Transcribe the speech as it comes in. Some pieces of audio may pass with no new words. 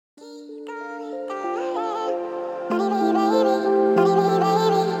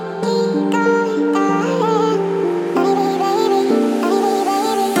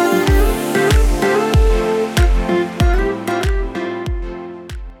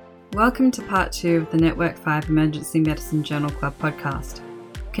Welcome to part 2 of the Network 5 Emergency Medicine Journal Club podcast.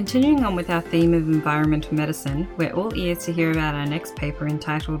 Continuing on with our theme of environmental medicine, we're all ears to hear about our next paper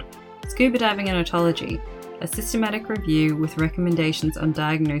entitled Scuba Diving and Otology, a systematic review with recommendations on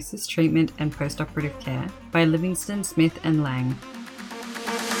diagnosis, treatment and postoperative care by Livingston, Smith and Lang.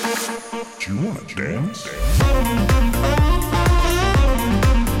 Do you want to dance?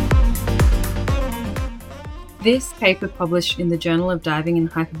 This paper published in the Journal of Diving and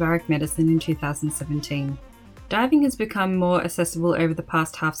Hyperbaric Medicine in 2017. Diving has become more accessible over the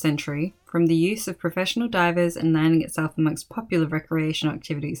past half-century, from the use of professional divers and landing itself amongst popular recreational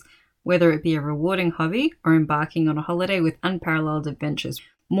activities, whether it be a rewarding hobby or embarking on a holiday with unparalleled adventures.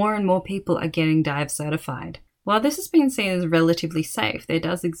 More and more people are getting dive certified. While this has been seen as relatively safe, there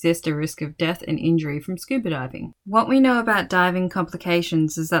does exist a risk of death and injury from scuba diving. What we know about diving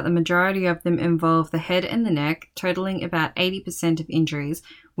complications is that the majority of them involve the head and the neck, totaling about 80% of injuries,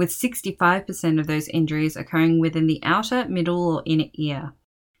 with 65% of those injuries occurring within the outer, middle or inner ear.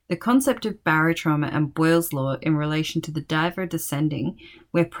 The concept of barotrauma and Boyle's law in relation to the diver descending,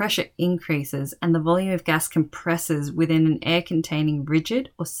 where pressure increases and the volume of gas compresses within an air-containing rigid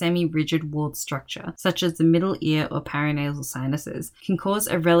or semi-rigid walled structure, such as the middle ear or paranasal sinuses, can cause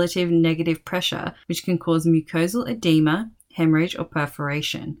a relative negative pressure which can cause mucosal edema, hemorrhage or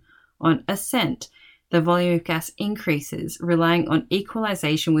perforation. On ascent, the volume of gas increases, relying on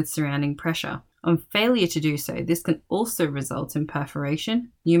equalization with surrounding pressure. On failure to do so, this can also result in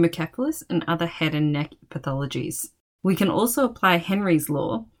perforation, pneumocephalus, and other head and neck pathologies. We can also apply Henry's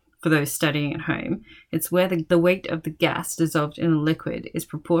law for those studying at home. It's where the weight of the gas dissolved in a liquid is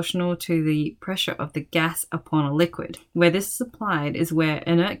proportional to the pressure of the gas upon a liquid. Where this is applied is where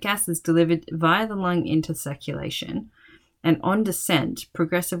inert gas is delivered via the lung into circulation, and on descent,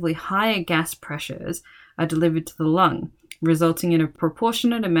 progressively higher gas pressures are delivered to the lung, resulting in a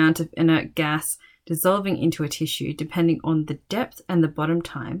proportionate amount of inert gas dissolving into a tissue depending on the depth and the bottom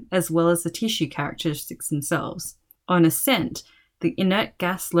time, as well as the tissue characteristics themselves. On ascent, the inert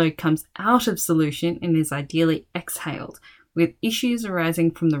gas load comes out of solution and is ideally exhaled, with issues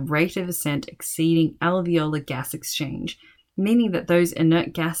arising from the rate of ascent exceeding alveolar gas exchange, meaning that those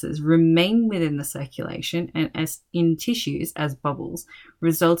inert gases remain within the circulation and as in tissues as bubbles,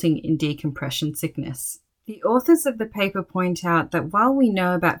 resulting in decompression sickness. The authors of the paper point out that while we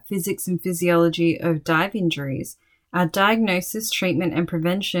know about physics and physiology of dive injuries, our diagnosis, treatment and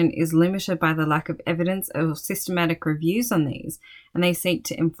prevention is limited by the lack of evidence or systematic reviews on these, and they seek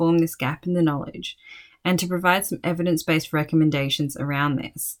to inform this gap in the knowledge and to provide some evidence-based recommendations around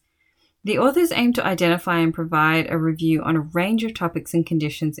this. The authors aim to identify and provide a review on a range of topics and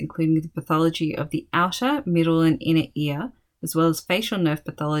conditions, including the pathology of the outer, middle and inner ear, as well as facial nerve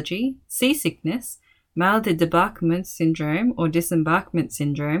pathology, seasickness, mal de débarquement syndrome or disembarkment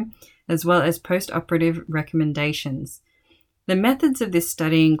syndrome, as well as post-operative recommendations. The methods of this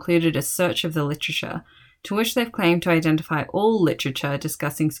study included a search of the literature, to which they've claimed to identify all literature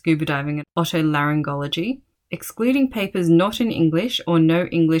discussing scuba diving and otolaryngology, excluding papers not in English or no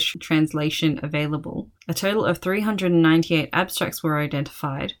English translation available. A total of 398 abstracts were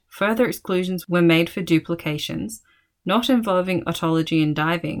identified. Further exclusions were made for duplications, not involving otology and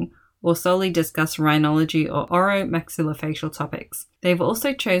diving, or solely discuss rhinology or oromaxillofacial topics. They've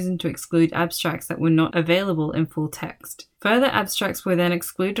also chosen to exclude abstracts that were not available in full text. Further abstracts were then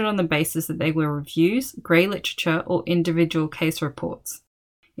excluded on the basis that they were reviews, grey literature, or individual case reports.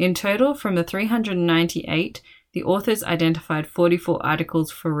 In total, from the 398, the authors identified 44 articles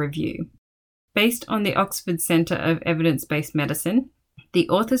for review. Based on the Oxford Centre of Evidence-Based Medicine, the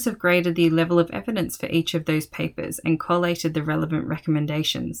authors have graded the level of evidence for each of those papers and collated the relevant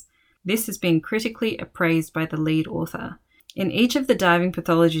recommendations. This has been critically appraised by the lead author. In each of the diving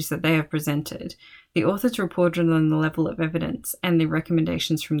pathologies that they have presented, the authors reported on the level of evidence and the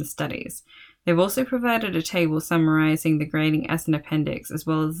recommendations from the studies. They've also provided a table summarising the grading as an appendix, as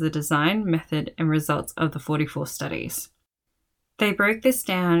well as the design, method, and results of the 44 studies. They broke this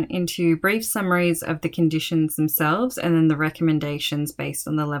down into brief summaries of the conditions themselves and then the recommendations based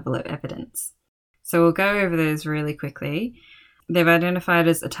on the level of evidence. So we'll go over those really quickly. They've identified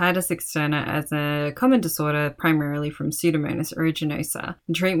as otitis externa as a common disorder primarily from Pseudomonas aeruginosa,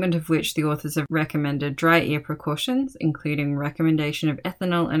 the treatment of which the authors have recommended dry ear precautions, including recommendation of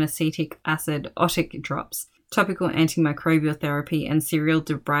ethanol and acetic acid otic drops, topical antimicrobial therapy, and serial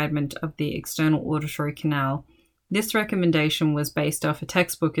debridement of the external auditory canal. This recommendation was based off a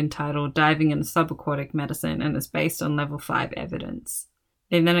textbook entitled Diving in Subaquatic Medicine and is based on level 5 evidence.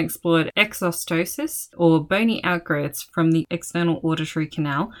 They then explored exostosis, or bony outgrowths from the external auditory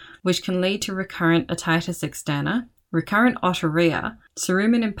canal, which can lead to recurrent otitis externa, recurrent otorrhea,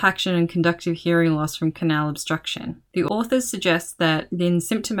 cerumen impaction and conductive hearing loss from canal obstruction. The authors suggest that in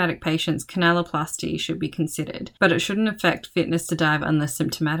symptomatic patients, canaloplasty should be considered, but it shouldn't affect fitness to dive unless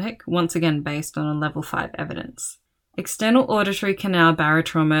symptomatic, once again based on a level 5 evidence. External auditory canal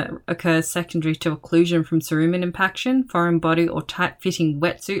barotrauma occurs secondary to occlusion from cerumen impaction, foreign body or tight-fitting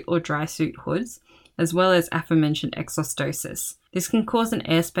wetsuit or dry suit hoods, as well as aforementioned exostosis. This can cause an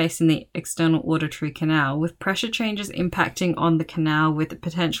airspace in the external auditory canal, with pressure changes impacting on the canal with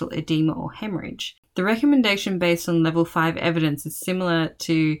potential edema or hemorrhage. The recommendation based on level 5 evidence is similar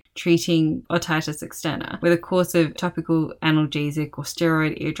to treating otitis externa, with a course of topical analgesic or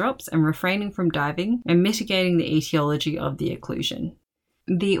steroid eardrops and refraining from diving and mitigating the etiology of the occlusion.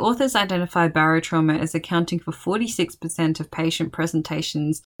 The authors identify barotrauma as accounting for 46% of patient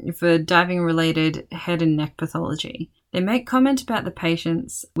presentations for diving-related head and neck pathology. They make comment about the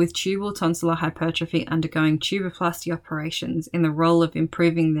patients with tubal tonsillar hypertrophy undergoing tuboplasty operations in the role of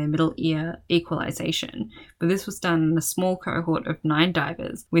improving their middle ear equalization, but this was done in a small cohort of 9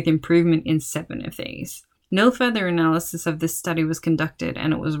 divers, with improvement in 7 of these. No further analysis of this study was conducted,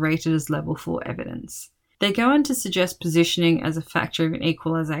 and it was rated as level 4 evidence. They go on to suggest positioning as a factor of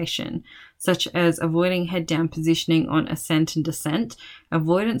equalization, such as avoiding head-down positioning on ascent and descent,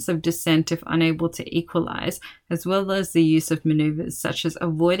 avoidance of descent if unable to equalize, as well as the use of maneuvers such as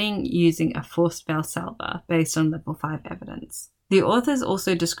avoiding using a forced Valsalva based on level 5 evidence. The authors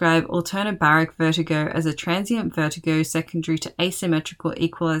also describe alternobaric vertigo as a transient vertigo secondary to asymmetrical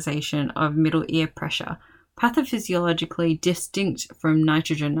equalization of middle ear pressure, pathophysiologically distinct from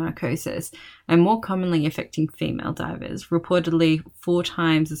nitrogen narcosis and more commonly affecting female divers, reportedly 4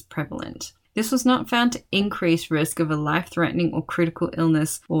 times as prevalent. This was not found to increase risk of a life-threatening or critical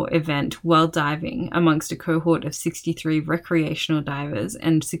illness or event while diving amongst a cohort of 63 recreational divers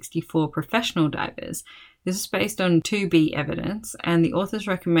and 64 professional divers. This is based on 2B evidence, and the authors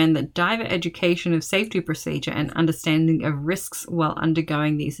recommend that diver education of safety procedure and understanding of risks while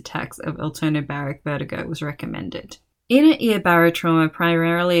undergoing these attacks of alternobaric vertigo was recommended. Inner ear barotrauma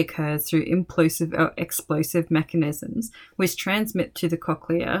primarily occurs through implosive or explosive mechanisms, which transmit to the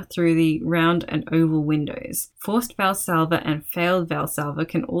cochlea through the round and oval windows. Forced Valsalva and failed Valsalva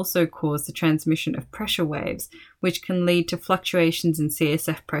can also cause the transmission of pressure waves, which can lead to fluctuations in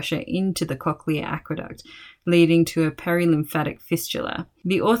CSF pressure into the cochlear aqueduct, leading to a perilymphatic fistula.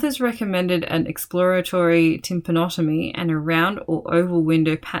 The authors recommended an exploratory tympanotomy and a round or oval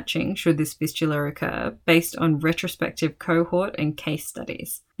window patching should this fistula occur, based on retrospective cohort and case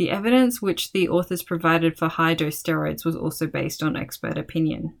studies. The evidence which the authors provided for high-dose steroids was also based on expert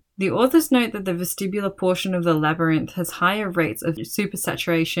opinion. The authors note that the vestibular portion of the labyrinth has higher rates of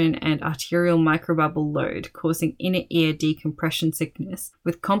supersaturation and arterial microbubble load, causing inner ear decompression sickness,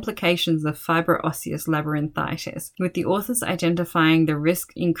 with complications of fibroosseous labyrinthitis, with the authors identifying the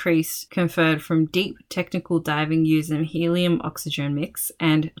risk increase conferred from deep technical diving using helium-oxygen mix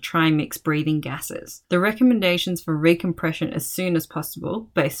and trimix breathing gases. The recommendations for recompression as soon as possible,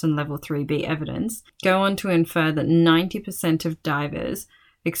 based on level 3B evidence, go on to infer that 90% of divers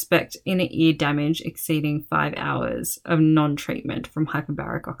expect inner ear damage exceeding 5 hours of non-treatment from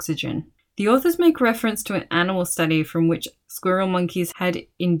hyperbaric oxygen. The authors make reference to an animal study from which squirrel monkeys had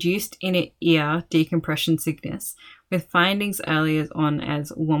induced inner ear decompression sickness, with findings earlier on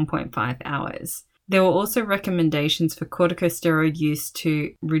as 1.5 hours. There were also recommendations for corticosteroid use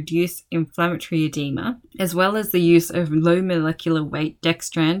to reduce inflammatory edema, as well as the use of low molecular weight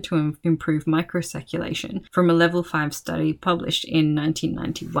dextran to improve microcirculation from a level 5 study published in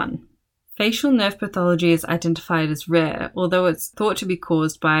 1991. Facial nerve pathology is identified as rare, although it's thought to be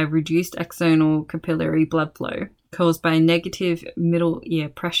caused by reduced axonal capillary blood flow, caused by negative middle ear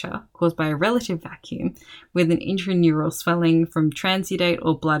pressure, caused by a relative vacuum, with an intraneural swelling from transudate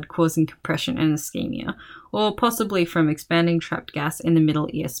or blood causing compression and ischemia, or possibly from expanding trapped gas in the middle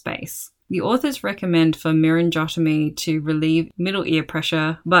ear space. The authors recommend for myringotomy to relieve middle ear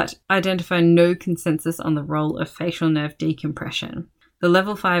pressure, but identify no consensus on the role of facial nerve decompression. The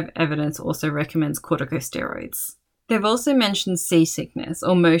level 5 evidence also recommends corticosteroids. They've also mentioned seasickness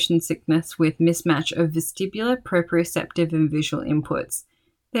or motion sickness with mismatch of vestibular, proprioceptive, and visual inputs.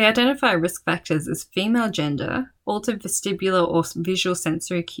 They identify risk factors as female gender, altered vestibular or visual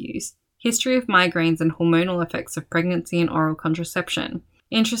sensory cues, history of migraines, and hormonal effects of pregnancy and oral contraception.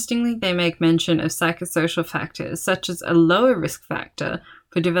 Interestingly, they make mention of psychosocial factors, such as a lower risk factor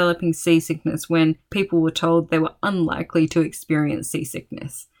for developing seasickness when people were told they were unlikely to experience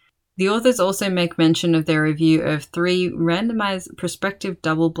seasickness. The authors also make mention of their review of 3 randomized prospective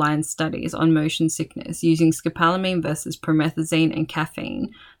double-blind studies on motion sickness using scopolamine versus promethazine and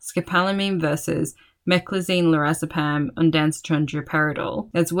caffeine, scopolamine versus meclizine, lorazepam, ondansetron, droperidol,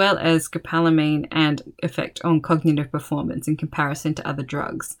 as well as scopolamine and effect on cognitive performance in comparison to other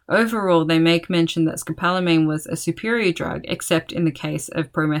drugs. Overall, they make mention that scopolamine was a superior drug, except in the case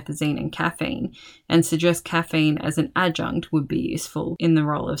of promethazine and caffeine, and suggest caffeine as an adjunct would be useful in the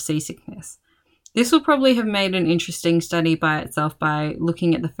role of seasickness. This will probably have made an interesting study by itself by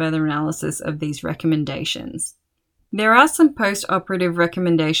looking at the further analysis of these recommendations. There are some post-operative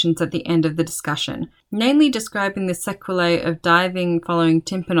recommendations at the end of the discussion, namely describing the sequelae of diving following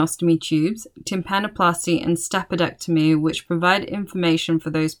tympanostomy tubes, tympanoplasty and stapedectomy, which provide information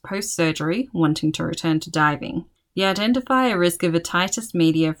for those post-surgery wanting to return to diving. They identify a risk of otitis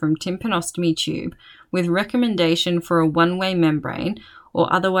media from tympanostomy tube with recommendation for a one-way membrane,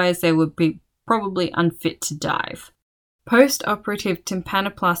 or otherwise they would be probably unfit to dive. Post-operative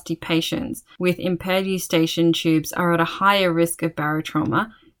tympanoplasty patients with impaired eustachian tubes are at a higher risk of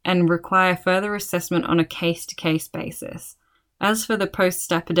barotrauma and require further assessment on a case-to-case basis. As for the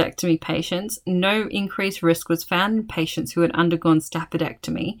post-stapedectomy patients, no increased risk was found in patients who had undergone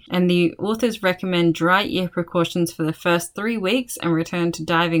stapedectomy, and the authors recommend dry ear precautions for the first 3 weeks and return to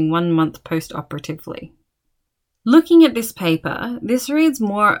diving 1 month post-operatively. Looking at this paper, this reads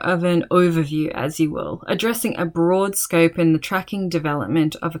more of an overview, as you will, addressing a broad scope in the tracking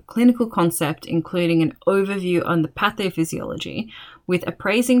development of a clinical concept, including an overview on the pathophysiology, with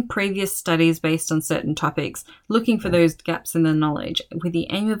appraising previous studies based on certain topics, looking for those gaps in the knowledge, with the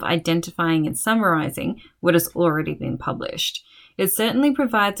aim of identifying and summarizing what has already been published. It certainly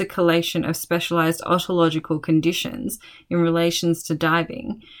provides a collation of specialized otological conditions in relations to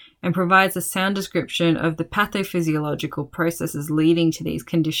diving, and provides a sound description of the pathophysiological processes leading to these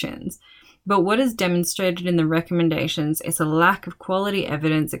conditions. But what is demonstrated in the recommendations is a lack of quality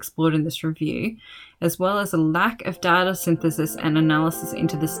evidence explored in this review, as well as a lack of data synthesis and analysis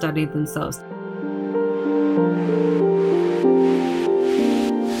into the study themselves.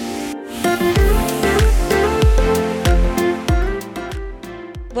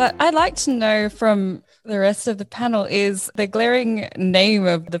 What I'd like to know from the rest of the panel is the glaring name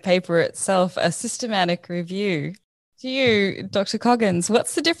of the paper itself, a systematic review. To you, Dr. Coggins,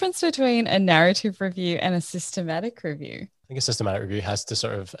 what's the difference between a narrative review and a systematic review? I think a systematic review has to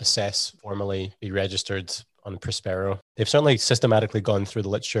sort of assess, formally be registered on Prospero. They've certainly systematically gone through the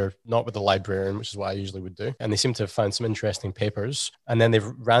literature, not with the librarian, which is what I usually would do. And they seem to have found some interesting papers. And then they've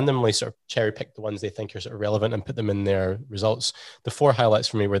randomly sort of cherry-picked the ones they think are sort of relevant and put them in their results. The 4 highlights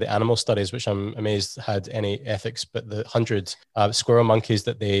for me were the animal studies, which I'm amazed had any ethics, but the 100 squirrel monkeys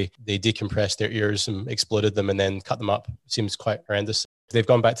that they decompressed their ears and exploded them and then cut them up seems quite horrendous. They've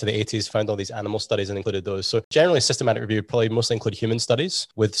gone back to the 80s, found all these animal studies and included those. So generally, systematic review probably mostly include human studies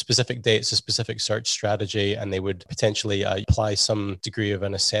with specific dates, a specific search strategy, and they would potentially apply some degree of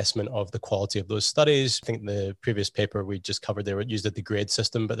an assessment of the quality of those studies. I think the previous paper we just covered there used the grade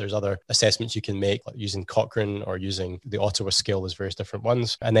system, but there's other assessments you can make like using Cochrane or using the Ottawa scale. There's various different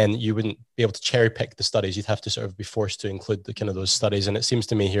ones. And then you wouldn't be able to cherry pick the studies. You'd have to sort of be forced to include the kind of those studies. And it seems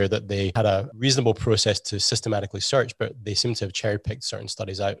to me here that they had a reasonable process to systematically search, but they seem to have cherry picked certain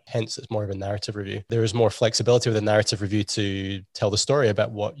studies out. Hence, it's more of a narrative review. There is more flexibility with a narrative review to tell the story about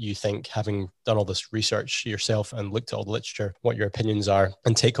what you think, having done all this research yourself and looked at all the literature, what your opinions are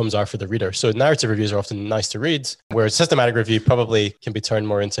and take-homes are for the reader. So narrative reviews are often nice to read, whereas systematic review probably can be turned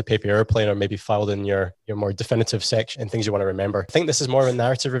more into paper airplane or maybe filed in your more definitive section and things you want to remember. I think this is more of a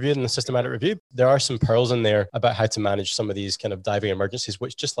narrative review than a systematic review. There are some pearls in there about how to manage some of these kind of diving emergencies,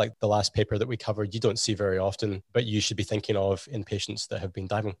 which just like the last paper that we covered, you don't see very often, but you should be thinking of in patients that have been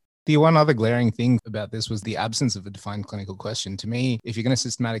diving. The one other glaring thing about this was the absence of a defined clinical question. To me, if you're going to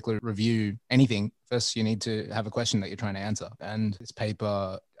systematically review anything, first you need to have a question that you're trying to answer. And this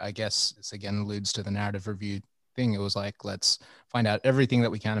paper, I guess, this again alludes to the narrative review thing. It was like, let's find out everything that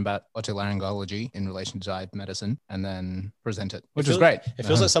we can about otolaryngology in relation to dive medicine and then present it, which was great. It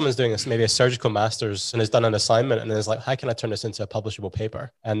feels like someone's doing this, maybe a surgical master's and has done an assignment and then is like, how can I turn this into a publishable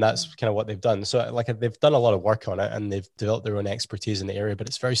paper? And that's kind of what they've done. So like they've done a lot of work on it and they've developed their own expertise in the area, but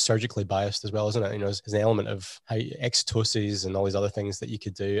it's very surgically biased as well, isn't it? You know, there's an element of how exotoses and all these other things that you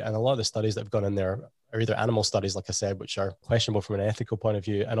could do. And a lot of the studies that have gone in there are either animal studies, like I said, which are questionable from an ethical point of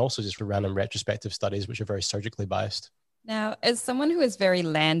view, and also just random retrospective studies, which are very surgically biased. Now, as someone who is very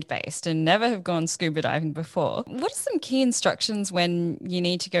land-based and never have gone scuba diving before, what are some key instructions when you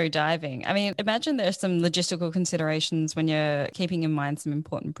need to go diving? I mean, imagine there's some logistical considerations when you're keeping in mind some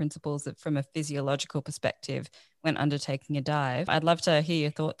important principles from a physiological perspective when undertaking a dive. I'd love to hear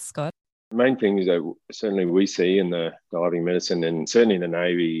your thoughts, Scott. Main things that certainly we see in the diving medicine and certainly in the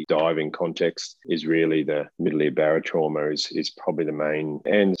Navy diving context is really the middle ear barotrauma is probably the main,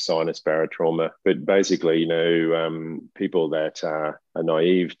 and sinus barotrauma. But basically, people that are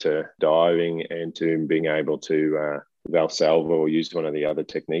naive to diving and to being able to Valsalva or use one of the other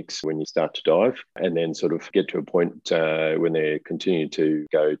techniques when you start to dive, and then sort of get to a point when they continue to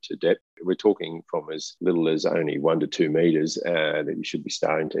go to depth. We're talking from as little as only 1 to 2 meters that you should be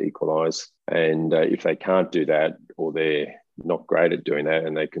starting to equalize. And if they can't do that, or they're not great at doing that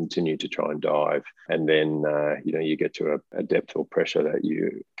and they continue to try and dive, and then you get to a depth or pressure that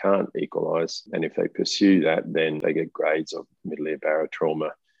you can't equalize, and if they pursue that, then they get grades of middle ear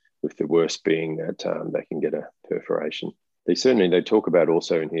barotrauma, with the worst being that they can get a perforation. They talk about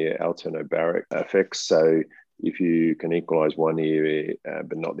also in here alternobaric effects. So if you can equalize one ear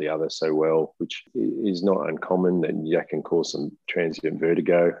but not the other so well, which is not uncommon, then that can cause some transient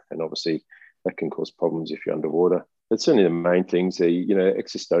vertigo, and obviously that can cause problems if you're underwater. That's certainly the main things,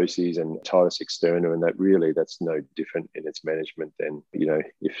 exostoses and otitis externa, and that's no different in its management than,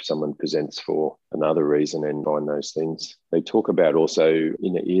 if someone presents for another reason and find those things. They talk about also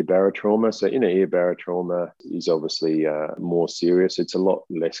inner ear barotrauma. So inner ear barotrauma is obviously more serious. It's a lot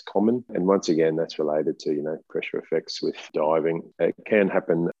less common. And once again, that's related to, pressure effects with diving. It can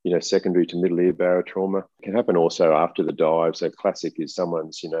happen, secondary to middle ear barotrauma. It can happen also after the dive. So classic is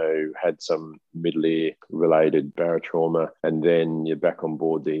someone's, had some middle ear related barotrauma, and then you're back on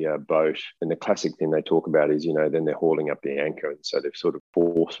board the boat. And the classic thing they talk about is, then they're hauling up the anchor. And so they're sort of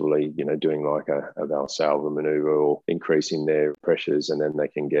forcefully, doing like a Valsalva maneuver or increasing their pressures, and then they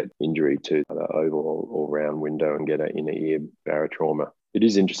can get injury to the oval or round window and get an inner ear barotrauma. It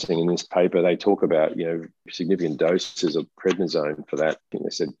is interesting in this paper, they talk about, significant doses of prednisone for that. I think they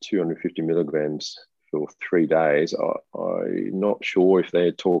said 250 milligrams for 3 days. I'm not sure if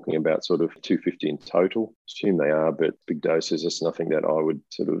they're talking about sort of 250 in total. Assume they are, but big doses is nothing that I would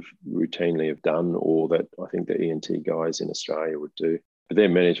sort of routinely have done, or that I think the ENT guys in Australia would do. But their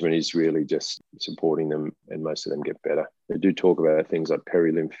management is really just supporting them, and most of them get better. They do talk about things like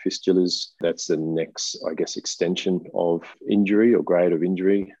perilimb fistulas. That's the next, extension of injury or grade of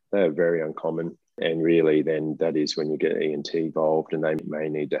injury. They are very uncommon. And really then that is when you get ENT involved, and they may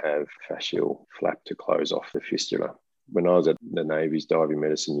need to have fascial flap to close off the fistula. When I was at the Navy's diving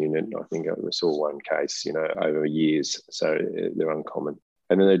medicine unit, I think I saw one case, over years. So they're uncommon.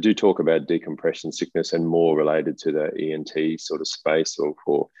 And then they do talk about decompression sickness, and more related to the ENT sort of space, or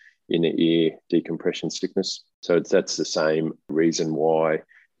for inner ear decompression sickness. So that's the same reason why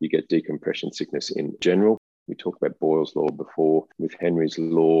you get decompression sickness in general. We talked about Boyle's law before. With Henry's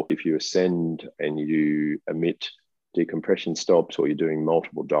law, if you ascend and you emit decompression stops, or you're doing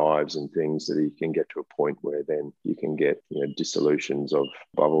multiple dives and things, that you can get to a point where then you can get dissolutions of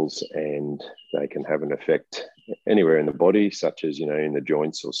bubbles, and they can have an effect anywhere in the body, such as in the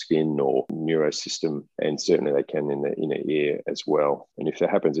joints or skin or neurosystem, and certainly they can in the inner ear as well. And if that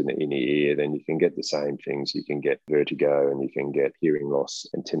happens in the inner ear, then you can get the same things. You can get vertigo, and you can get hearing loss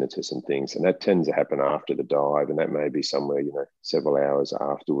and tinnitus and things, and that tends to happen after the dive, and that may be somewhere several hours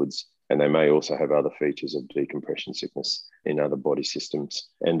afterwards. And they may also have other features of decompression sickness in other body systems.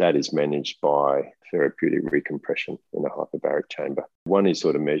 And that is managed by therapeutic recompression in a hyperbaric chamber. One is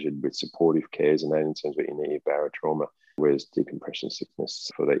sort of measured with supportive cares, and that in terms of inner ear barotrauma, whereas decompression sickness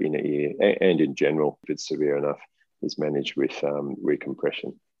for the inner ear, and in general, if it's severe enough, is managed with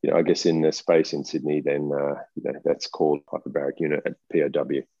recompression. I guess in the space in Sydney, then, that's called hyperbaric unit at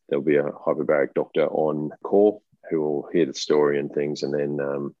POW. There'll be a hyperbaric doctor on call who will hear the story and things, and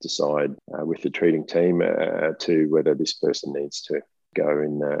then decide with the treating team to whether this person needs to go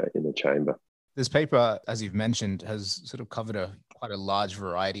in the chamber. This paper, as you've mentioned, has sort of covered quite a large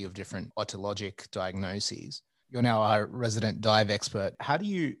variety of different otologic diagnoses. You're now a resident dive expert. How do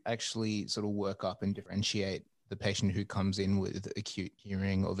you actually sort of work up and differentiate the patient who comes in with acute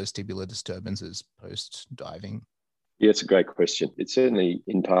hearing or vestibular disturbances post-diving? Yeah, it's a great question. It's certainly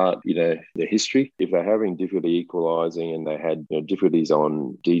in part, the history. If they're having difficulty equalizing and they had difficulties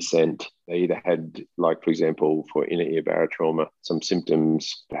on descent, they either had, like, for example, for inner ear barotrauma, some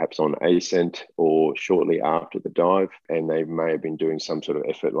symptoms perhaps on ascent or shortly after the dive, and they may have been doing some sort of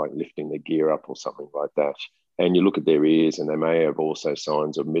effort like lifting their gear up or something like that. And you look at their ears, and they may have also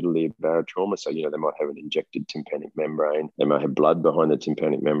signs of middle ear barotrauma. So, they might have an injected tympanic membrane. They may have blood behind the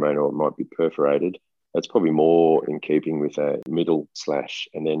tympanic membrane, or it might be perforated. That's probably more in keeping with a middle /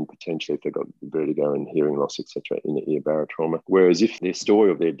 and then potentially if they've got vertigo and hearing loss, etc., in the ear barotrauma. Whereas if their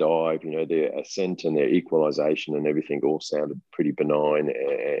story of their dive, their ascent and their equalization and everything all sounded pretty benign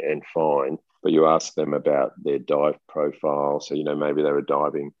and fine, but you ask them about their dive profile. So, maybe they were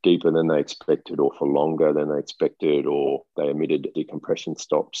diving deeper than they expected, or for longer than they expected, or they omitted decompression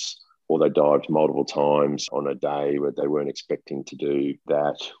stops, or they dived multiple times on a day where they weren't expecting to do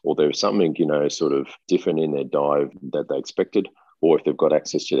that, or there was something, sort of different in their dive that they expected, or if they've got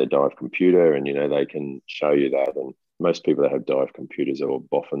access to their dive computer and, they can show you that. And most people that have dive computers are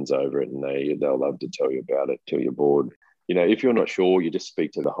boffins over it, and they'll love to tell you about it till you're bored. If you're not sure, you just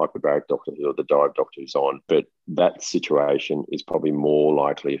speak to the hyperbaric doctor or the dive doctor who's on. But that situation is probably more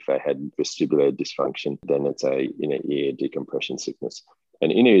likely if they had vestibular dysfunction than it's a inner ear decompression sickness.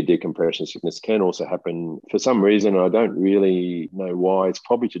 And inner ear decompression sickness can also happen for some reason. I don't really know why. It's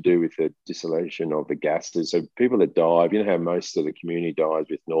probably to do with the dissolution of the gases. So people that dive, how most of the community dives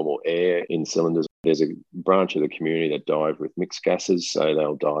with normal air in cylinders. There's a branch of the community that dive with mixed gases. So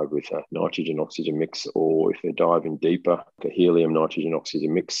they'll dive with a nitrogen-oxygen mix, or if they're diving deeper, a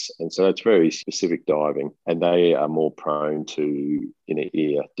helium-nitrogen-oxygen mix. And so it's very specific diving, and they are more prone to inner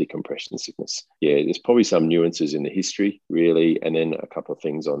ear decompression sickness. Yeah, there's probably some nuances in the history, really, and then a couple of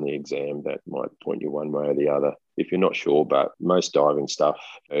things on the exam that might point you one way or the other. If you're not sure, but most diving stuff,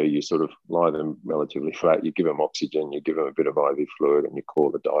 you sort of lie them relatively flat, you give them oxygen, you give them a bit of IV fluid, and you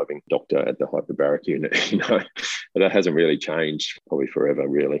call the diving doctor at the hyperbaric unit. That hasn't really changed probably forever,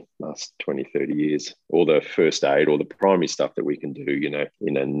 really, last 20, 30 years. All the first aid, or the primary stuff that we can do,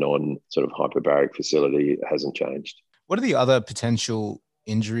 in a non sort of hyperbaric facility hasn't changed. What are the other potential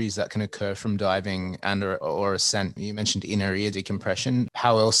injuries that can occur from diving and or ascent? You mentioned inner ear decompression.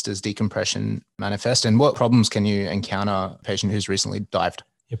 How else does decompression manifest, and what problems can you encounter a patient who's recently dived?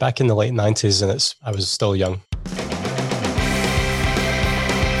 You're back in the late 90s, and I was still young.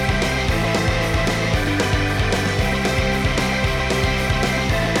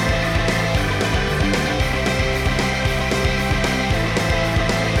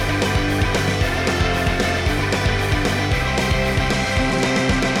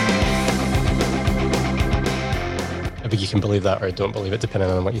 You can believe that or don't believe it, depending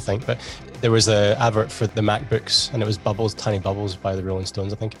on what you think. But there was an advert for the MacBooks, and it was bubbles, tiny bubbles by the Rolling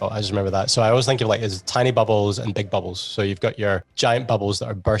Stones, I think. I just remember that. So I always think of as tiny bubbles and big bubbles. So you've got your giant bubbles that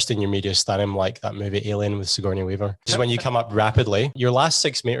are bursting your mediastinum, like that movie Alien with Sigourney Weaver. Just when you come up rapidly, your last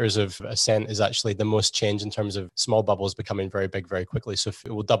 6 meters of ascent is actually the most change in terms of small bubbles becoming very big very quickly. So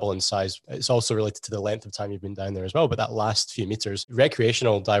it will double in size. It's also related to the length of time you've been down there as well. But that last few meters,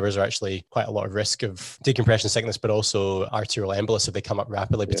 recreational divers are actually quite a lot of risk of decompression sickness, but also arterial embolus if they come up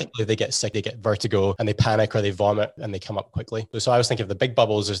rapidly, particularly if they get sick, they get vertigo and they panic or they vomit and they come up quickly. So I was thinking of the big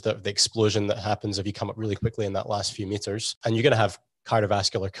bubbles is the explosion that happens if you come up really quickly in that last few meters, and you're going to have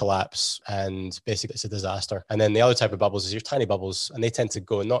cardiovascular collapse, and basically it's a disaster. And then the other type of bubbles is your tiny bubbles, and they tend to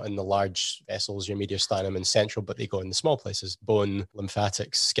go not in the large vessels, your mediastinum and central, but they go in the small places, bone,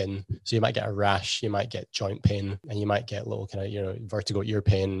 lymphatics, skin. So you might get a rash, you might get joint pain, and you might get little kind of, vertigo, ear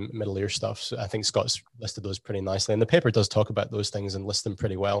pain, middle ear stuff. So I think Scott's listed those pretty nicely. And the paper does talk about those things and list them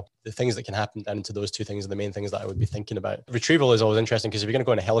pretty well. The things that can happen down into those two things are the main things that I would be thinking about. Retrieval is always interesting because if you're going to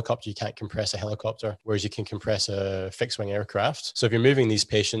go in a helicopter, you can't compress a helicopter, whereas you can compress a fixed wing aircraft. So if you're moving these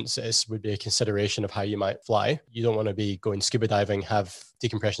patients, it would be a consideration of how you might fly. You don't want to be going scuba diving, have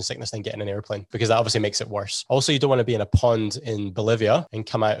decompression sickness, then get in an airplane, because that obviously makes it worse. Also, you don't want to be in a pond in Bolivia and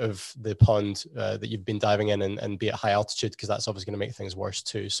come out of the pond that you've been diving in and be at high altitude, because that's obviously going to make things worse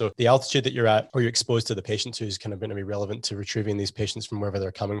too. So the altitude that you're at or you're exposed to the patient to is kind of going to be relevant to retrieving these patients from wherever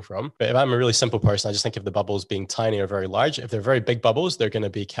they're coming from. But if I'm a really simple person, I just think of the bubbles being tiny or very large. If they're very big bubbles, they're going to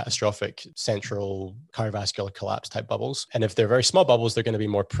be catastrophic central cardiovascular collapse type bubbles. And if they're very small bubbles, they're going to be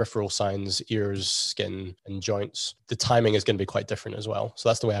more peripheral signs, ears, skin, and joints. The timing is going to be quite different as well. So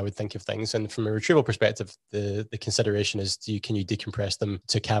that's the way I would think of things. And from a retrieval perspective, the consideration is, can you decompress them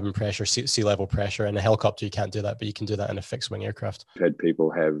to cabin pressure, sea level pressure? In a helicopter, you can't do that, but you can do that in a fixed wing aircraft. We've had people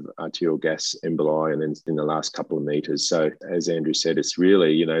have arterial gas emboli and then in the last couple of meters. So as Andrew said, it's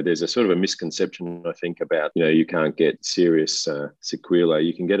really, there's a sort of a misconception, I think, about, you can't get serious sequelae.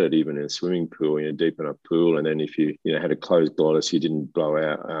 You can get it even in a swimming pool, deep enough pool. And then if you, had a closed glottis, you didn't blow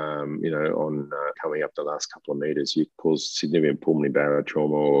out, on coming up the last couple of meters, you cause significant pulmonary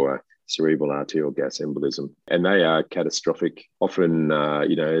barotrauma or cerebral arterial gas embolism. And they are catastrophic. Often, they're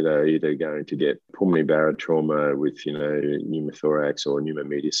either going to get pulmonary barotrauma with, pneumothorax or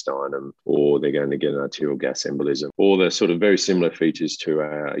pneumomediastinum, or they're going to get an arterial gas embolism, or the sort of very similar features to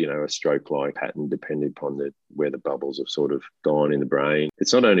a stroke-like pattern, depending upon where the bubbles have sort of gone in the brain.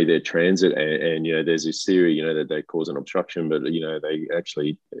 It's not only their transit, and there's this theory, that they cause an obstruction, but, they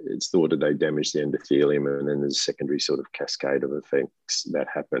actually, it's thought that they damage the endothelium, and then there's a secondary sort of cascade of effects that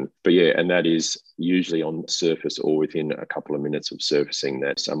happen. But yeah, and that is usually on surface or within a couple of minutes of surfacing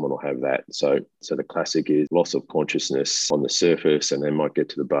that someone will have that. So the classic is loss of consciousness on the surface, and they might get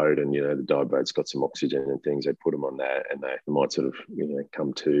to the boat, and the dive boat's got some oxygen and things. They put them on that, and they might sort of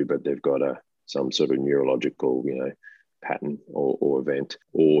come to, but they've got some sort of neurological pattern or event,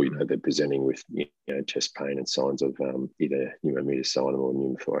 or they're presenting with chest pain and signs of either pneumometasinum or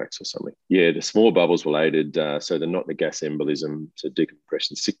pneumothorax or something. Yeah, the small bubbles related, so they're not the gas embolism, so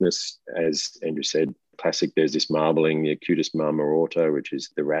decompression sickness, as Andrew said. Classic, there's this marbling, the acutus marmorata, which is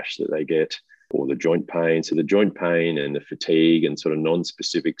the rash that they get, or the joint pain. So the joint pain and the fatigue and sort of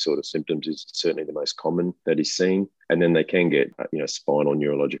non-specific sort of symptoms is certainly the most common that is seen. And then they can get spinal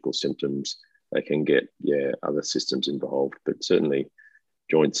neurological symptoms. They can get other systems involved, but certainly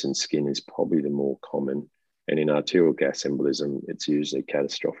joints and skin is probably the more common. And in arterial gas embolism, it's usually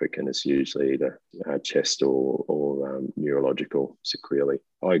catastrophic, and it's usually either chest or neurological sequelae.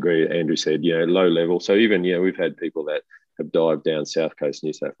 I agree. Andrew said, low level. So even, we've had people that have dived down South Coast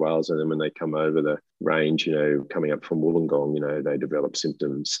New South Wales, and then when they come over the range, coming up from Wollongong, they develop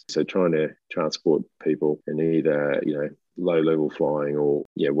symptoms. So trying to transport people in either, low level flying or,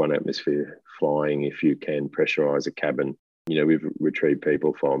 1 atmosphere flying, if you can pressurize a cabin. We've retrieved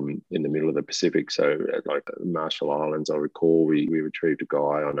people from in the middle of the Pacific. So like Marshall Islands, I recall we retrieved a guy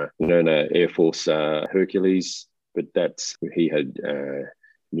on an Air Force Hercules, but he had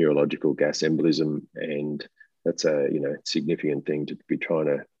neurological gas embolism, and that's a significant thing to be trying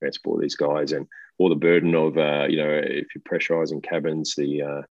to transport these guys, and all the burden of if you're pressurizing cabins,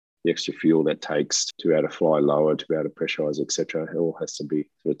 the extra fuel that takes to be able to fly lower, to be able to pressurize, etc. It all has to be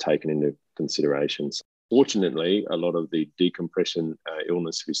sort of taken into considerations. Fortunately, a lot of the decompression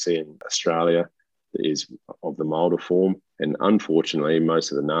illness we see in Australia is of the milder form, and unfortunately,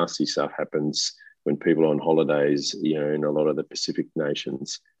 most of the nasty stuff happens when people are on holidays, in a lot of the Pacific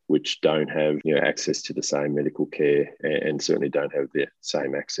nations, which don't have access to the same medical care, and certainly don't have the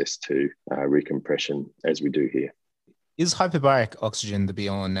same access to recompression as we do here. Is hyperbaric oxygen the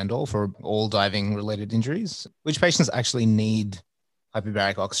be-all and end-all for all diving-related injuries? Which patients actually need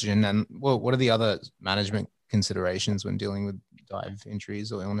hyperbaric oxygen, and what are the other management considerations when dealing with dive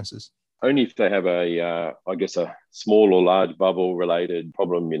injuries or illnesses? Only if they have a small or large bubble-related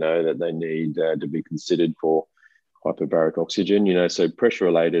problem, that they need to be considered for hyperbaric oxygen. So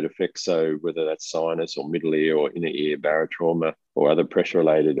pressure-related effects, so whether that's sinus or middle ear or inner ear barotrauma or other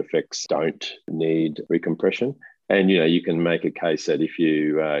pressure-related effects, don't need recompression. And, you can make a case that if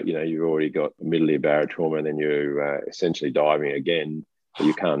you've already got middle ear barotrauma, and then you're essentially diving again,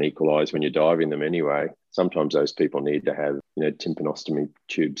 you can't equalize when you're diving them anyway. Sometimes those people need to have, tympanostomy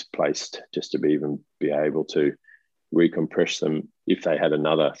tubes placed just to be able to recompress them if they had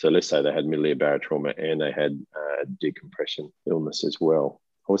another. So let's say they had middle ear barotrauma and they had decompression illness as well.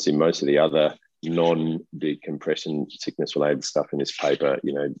 Obviously, most of the other non-decompression sickness-related stuff in this paper,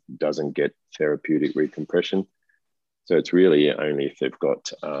 doesn't get therapeutic recompression. So it's really only if they've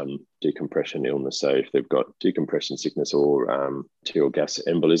got decompression illness. So if they've got decompression sickness or arterial gas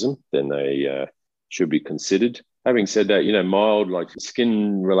embolism, then they should be considered. Having said that, mild like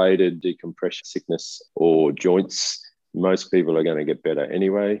skin-related decompression sickness or joints, most people are going to get better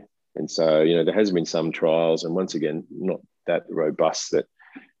anyway. And so, there has been some trials, and once again, not that robust, that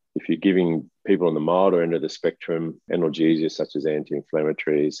if you're giving people on the milder end of the spectrum analgesia such as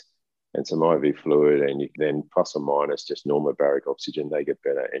anti-inflammatories and some IV fluid, and you then plus or minus just normal baric oxygen, they get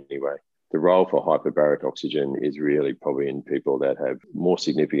better anyway. The role for hyperbaric oxygen is really probably in people that have more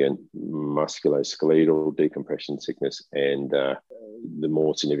significant musculoskeletal decompression sickness and the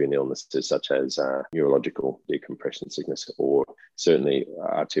more significant illnesses such as neurological decompression sickness, or certainly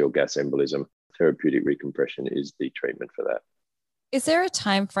arterial gas embolism. Therapeutic recompression is the treatment for that. Is there a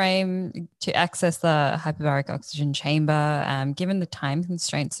time frame to access the hyperbaric oxygen chamber, given the time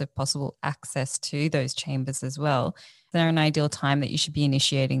constraints of possible access to those chambers as well? Is there an ideal time that you should be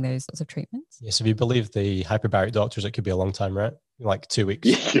initiating those sorts of treatments? Yes, if you believe the hyperbaric doctors, it could be a long time, right? Like 2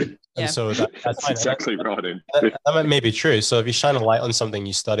 weeks. Yeah. And so that's exactly right. That may be true. So if you shine a light on something,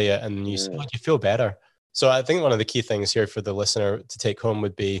 you study it, and you feel better. So I think one of the key things here for the listener to take home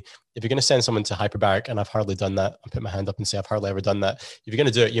would be if you're going to send someone to hyperbaric, and I've hardly done that, I'll put my hand up and say I've hardly ever done that. If you're going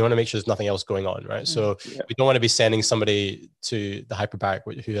to do it, you want to make sure there's nothing else going on, right? So we don't want to be sending somebody to the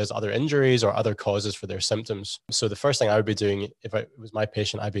hyperbaric who has other injuries or other causes for their symptoms. So the first thing I would be doing, if it was my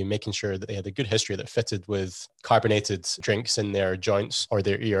patient, I'd be making sure that they had a good history that fitted with carbonated drinks in their joints or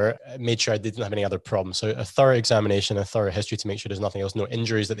their ear, made sure I didn't have any other problems. So a thorough examination, a thorough history to make sure there's nothing else, no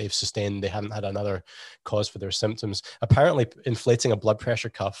injuries that they've sustained, they haven't had another cause for their symptoms. Apparently inflating a blood pressure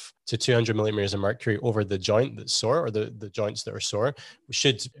cuff to 200 millimeters of mercury over the joint that's sore, or the joints that are sore,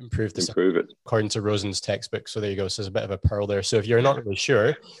 should improve it, according to Rosen's textbook. So there you go. So there's a bit of a pearl there. So if you're not really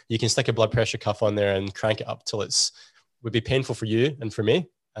sure, you can stick a blood pressure cuff on there and crank it up till would be painful for you and for me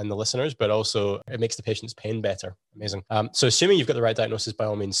and the listeners, but also it makes the patient's pain better. Amazing. So assuming you've got the right diagnosis, by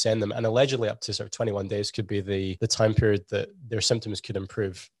all means, send them. And allegedly up to sort of 21 days could be the time period that their symptoms could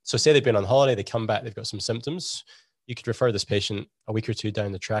improve. So say they've been on holiday, they come back, they've got some symptoms. You could refer this patient a week or two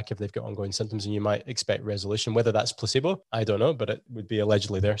down the track if they've got ongoing symptoms, and you might expect resolution. Whether that's placebo, I don't know, but it would be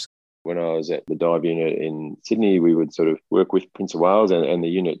allegedly there. When I was at the dive unit in Sydney, we would sort of work with Prince of Wales, and the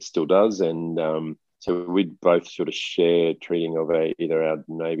unit still does. And so we'd both sort of share treating of either our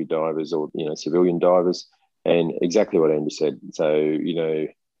Navy divers or, civilian divers. And exactly what Andrew said. So,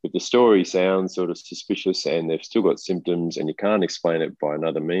 if the story sounds sort of suspicious and they've still got symptoms and you can't explain it by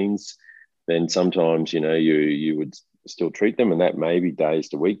another means, then sometimes, you would still treat them, and that may be days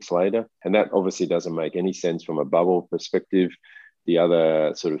to weeks later. And that obviously doesn't make any sense from a bubble perspective. The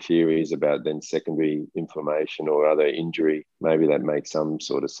other sort of theories about then secondary inflammation or other injury, maybe that makes some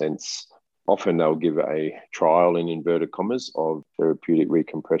sort of sense. Often they'll give a trial in inverted commas of therapeutic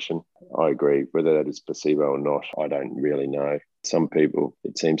recompression. I agree. Whether that is placebo or not, I don't really know. Some people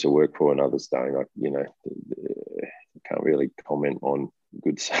it seems to work for and others don't. I can't really comment on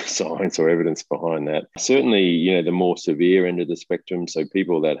good science or evidence behind that. Certainly, the more severe end of the spectrum, so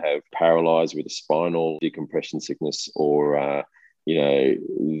people that have paralyzed with a spinal decompression sickness or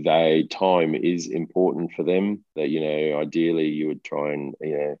time is important for them. That, ideally you would try and,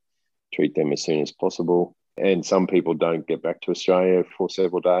 treat them as soon as possible. And some people don't get back to Australia for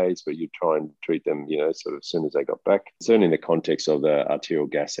several days, but you try and treat them, sort of as soon as they got back. Certainly in the context of the arterial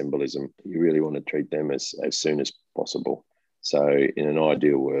gas embolism, you really want to treat them as soon as possible. So in an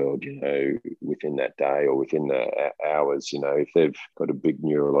ideal world, within that day or within the hours, if they've got a big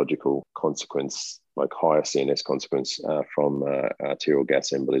neurological consequence, like higher CNS consequence from arterial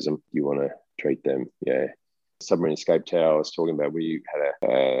gas embolism, you want to treat them, Submarine escape tower I was talking about, we had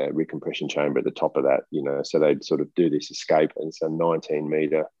a recompression chamber at the top of that, so they'd sort of do this escape, and it's a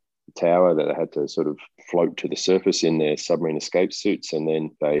 19-metre tower that they had to sort of float to the surface in their submarine escape suits, and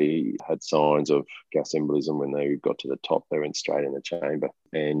then they had signs of gas embolism when they got to the top. They went straight in the chamber,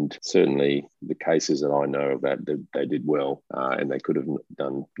 and certainly the cases that I know of that they did well, and they could have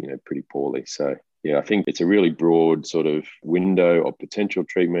done pretty poorly. So yeah, I think it's a really broad sort of window of potential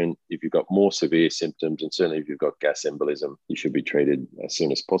treatment. If you've got more severe symptoms, and certainly if you've got gas embolism, you should be treated as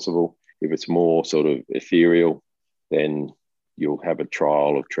soon as possible. If it's more sort of ethereal, then you'll have a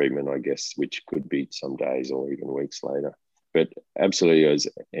trial of treatment, I guess, which could be some days or even weeks later. But absolutely, as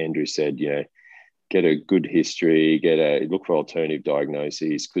Andrew said, get a good history, look for alternative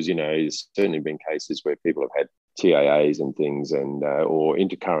diagnoses, because, there's certainly been cases where people have had TAAs and things, and or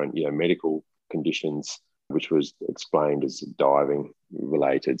intercurrent, medical conditions, which was explained as diving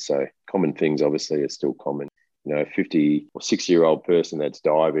related. So common things obviously are still common. A 50 or 60-year-old person that's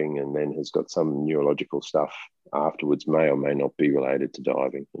diving and then has got some neurological stuff afterwards may or may not be related to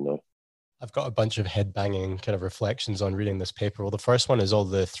diving, I've got a bunch of head-banging kind of reflections on reading this paper. Well, the first one is all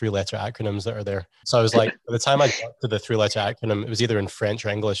the three-letter acronyms that are there. So I was like, by the time I got to the three-letter acronym, it was either in French or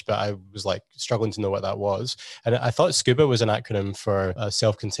English, but I was like struggling to know what that was. And I thought SCUBA was an acronym for a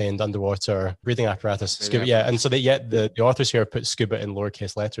self-contained underwater breathing apparatus. SCUBA, yeah. And so the authors here put SCUBA in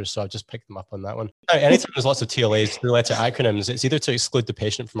lowercase letters, so I've just picked them up on that one. Now, anytime there's lots of TLAs, three-letter acronyms, it's either to exclude the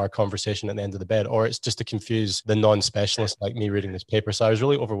patient from our conversation at the end of the bed, or it's just to confuse the non-specialist like me reading this paper. So I was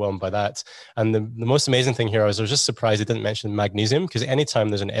really overwhelmed by that. And the most amazing thing here was I was just surprised they didn't mention magnesium, because anytime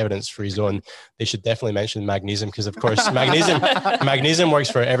there's an evidence-free zone, they should definitely mention magnesium, because of course magnesium works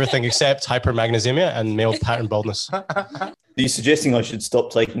for everything except hypermagnesemia and male pattern baldness. Are you suggesting I should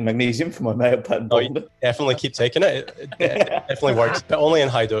stop taking magnesium for my male pattern baldness? Definitely keep taking it. It definitely works, but only in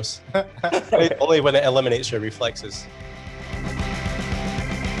high dose. Only when it eliminates your reflexes.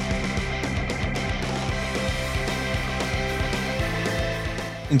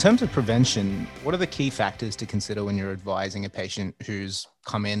 In terms of prevention, what are the key factors to consider when you're advising a patient who's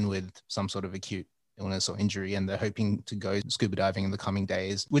come in with some sort of acute illness or injury and they're hoping to go scuba diving in the coming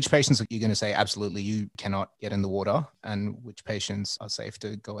days, which patients are you going to say, absolutely, you cannot get in the water, and which patients are safe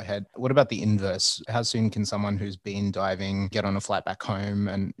to go ahead? What about the inverse? How soon can someone who's been diving get on a flight back home,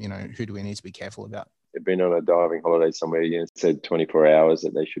 and, who do we need to be careful about? They've been on a diving holiday somewhere, said 24 hours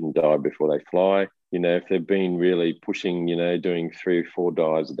that they shouldn't dive before they fly. If they've been really pushing, doing 3 or 4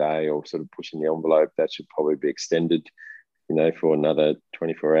 dives a day or sort of pushing the envelope, that should probably be extended, for another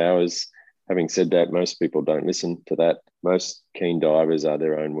 24 hours. Having said that, most people don't listen to that. Most keen divers are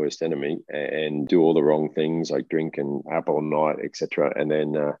their own worst enemy and do all the wrong things like drink and up all night, etc., and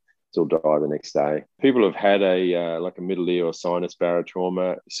then still die the next day. People have had a middle ear or sinus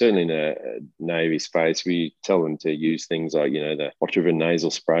barotrauma. Certainly in a Navy space, we tell them to use things like, the Otrivin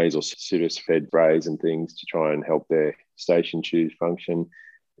nasal sprays or Sudafed sprays and things to try and help their station tube function.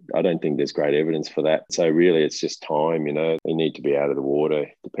 I don't think there's great evidence for that. So really it's just time, they need to be out of the water,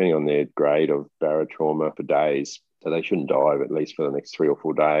 depending on their grade of barotrauma, for days. So they shouldn't dive at least for the next 3 or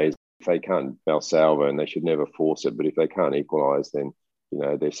 4 days. If they can't Valsalva, and they should never force it, but if they can't equalise, then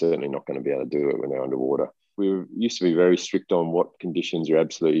they're certainly not going to be able to do it when they're underwater. We used to be very strict on what conditions you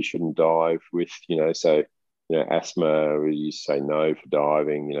absolutely shouldn't dive with, asthma, we used to say no for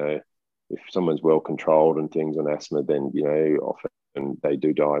diving. If someone's well controlled and things on asthma, then, often they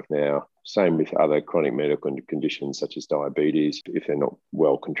do dive now. Same with other chronic medical conditions such as diabetes, if they're not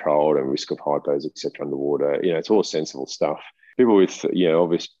well controlled and risk of hypos, etc., underwater. It's all sensible stuff. People with,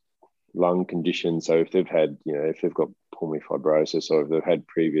 obvious lung conditions, so if they've had, if they've got pulmonary fibrosis or if they've had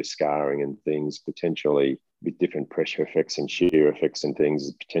previous scarring and things, potentially with different pressure effects and shear effects and things,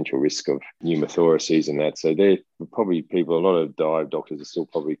 there's potential risk of pneumothoraces and that. So they're probably people, a lot of dive doctors are still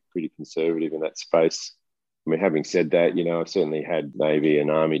probably pretty conservative in that space. Having said that, I've certainly had Navy and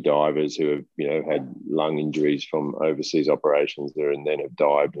Army divers who have, had lung injuries from overseas operations there and then have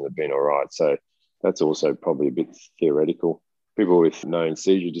dived and have been all right. So that's also probably a bit theoretical. People with known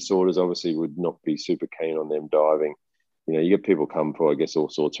seizure disorders obviously would not be super keen on them diving. You get people come for, I guess, all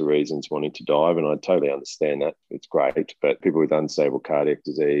sorts of reasons wanting to dive, and I totally understand that. It's great. But people with unstable cardiac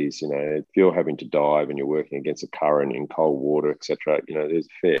disease, if you're having to dive and you're working against a current in cold water, etc., there's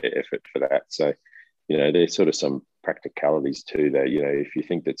a fair effort for that. So, there's sort of some practicalities too that, if you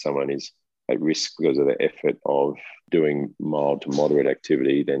think that someone is at risk because of the effort of doing mild to moderate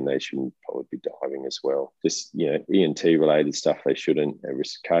activity, then they shouldn't probably be diving as well. Just, ENT related stuff, they shouldn't,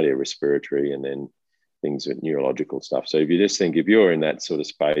 cardiorespiratory, and then things with neurological stuff. So if you just think, if you're in that sort of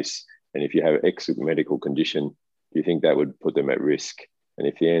space and if you have X medical condition, do you think that would put them at risk? And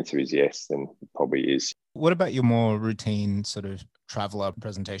if the answer is yes, then it probably is. What about your more routine sort of traveler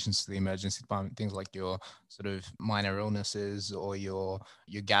presentations to the emergency department, things like your sort of minor illnesses or your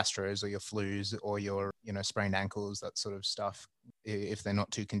gastros or your flus or your, sprained ankles, that sort of stuff? If they're not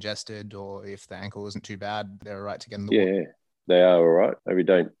too congested or if the ankle isn't too bad, they're all right to get in the water? Yeah, they are all right. Maybe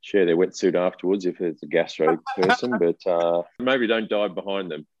don't share their wetsuit afterwards if it's a gastro person, but maybe don't dive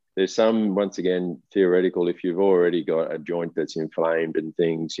behind them. There's some, once again, theoretical. If you've already got a joint that's inflamed and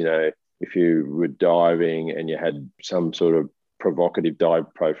things, if you were diving and you had some sort of provocative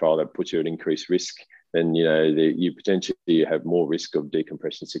dive profile that puts you at increased risk, then, you potentially have more risk of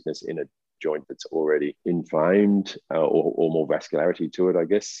decompression sickness in a joint that's already inflamed or more vascularity to it, I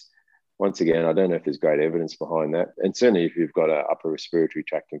guess. Once again, I don't know if there's great evidence behind that. And certainly if you've got an upper respiratory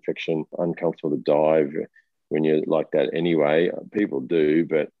tract infection, uncomfortable to dive when you're like that anyway, people do,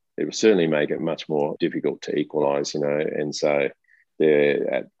 but it will certainly make it much more difficult to equalise, and so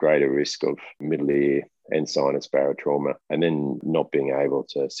they're at greater risk of middle ear and sinus barotrauma and then not being able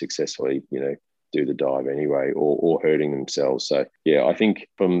to successfully, do the dive anyway or hurting themselves. So, yeah, I think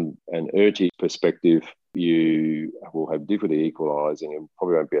from an ERTI perspective, you will have difficulty equalising and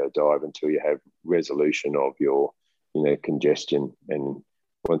probably won't be able to dive until you have resolution of your, congestion. And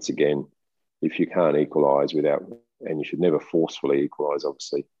once again, if you can't equalise without, and you should never forcefully equalise,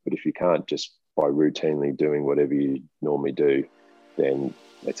 obviously, but if you can't just by routinely doing whatever you normally do, then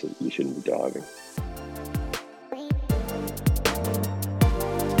that's it, you shouldn't be diving.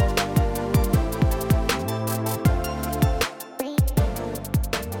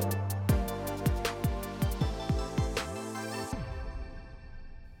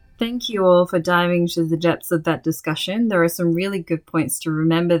 Thank you all for diving into the depths of that discussion. There are some really good points to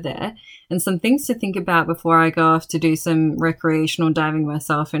remember there and some things to think about before I go off to do some recreational diving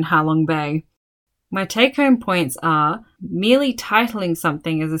myself in Halong Bay. My take-home points are, merely titling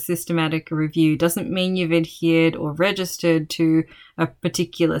something as a systematic review doesn't mean you've adhered or registered to a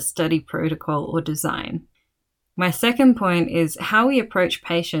particular study protocol or design. My second point is how we approach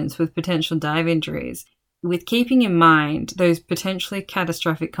patients with potential dive injuries. with keeping in mind those potentially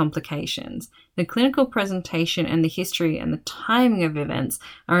catastrophic complications, the clinical presentation and the history and the timing of events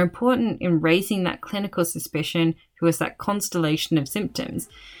are important in raising that clinical suspicion towards that constellation of symptoms.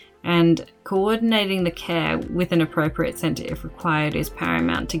 And coordinating the care with an appropriate centre if required is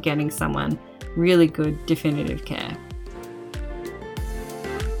paramount to getting someone really good definitive care.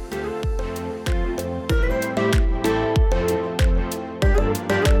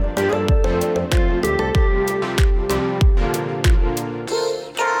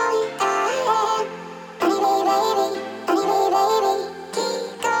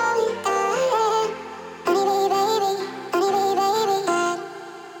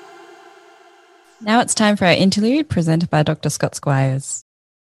 Now it's time for our interlude presented by Dr. Scott Squires.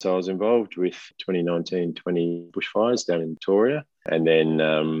 So I was involved with 2019-20 bushfires down in Victoria, and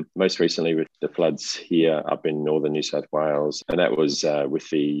then most recently with the floods here up in northern New South Wales, and that was with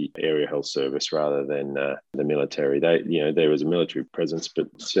the Area Health Service rather than the military. There was a military presence, but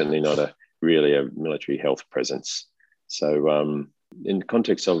certainly not really a military health presence. So in the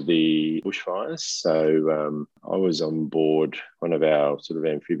context of the bushfires, I was on board one of our sort of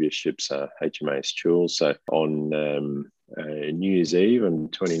amphibious ships, HMAS Chul. So on New Year's Eve in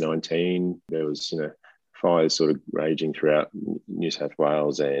 2019, there was fires sort of raging throughout New South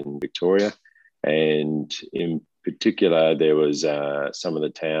Wales and Victoria, and in particular, there was some of the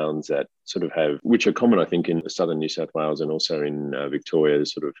towns that sort of which are common, I think, in southern New South Wales and also in Victoria,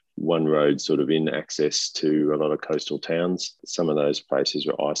 there's sort of one road sort of in access to a lot of coastal towns. Some of those places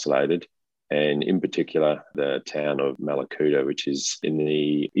were isolated. And in particular, the town of Mallacoota, which is in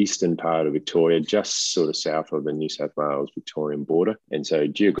the eastern part of Victoria, just sort of south of the New South Wales-Victorian border. And so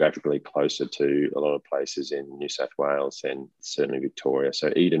geographically closer to a lot of places in New South Wales and certainly Victoria. So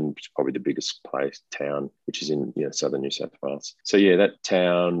Eden is probably the biggest town, which is in southern New South Wales. So yeah, that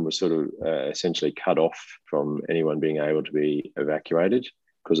town was sort of essentially cut off from anyone being able to be evacuated,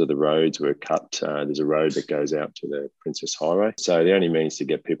 because of the roads were cut. There's a road that goes out to the Princess Highway. So the only means to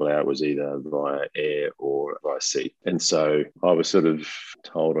get people out was either via air or via sea. And so I was sort of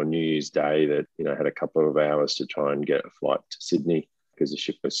told on New Year's Day that, I had a couple of hours to try and get a flight to Sydney because the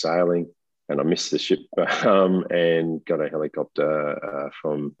ship was sailing. And I missed the ship and got a helicopter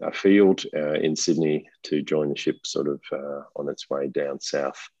from a field in Sydney to join the ship sort of on its way down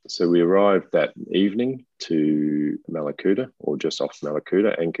south. So we arrived that evening to Mallacoota, or just off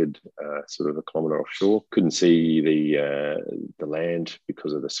Mallacoota, anchored sort of a kilometre offshore. Couldn't see the land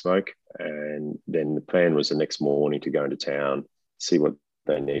because of the smoke. And then the plan was the next morning to go into town, see what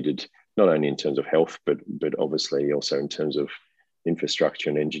they needed, not only in terms of health, but obviously also in terms of infrastructure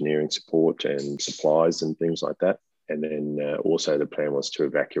and engineering support and supplies and things like that. And then also the plan was to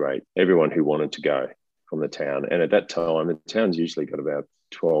evacuate everyone who wanted to go from the town. And at that time, the town's usually got about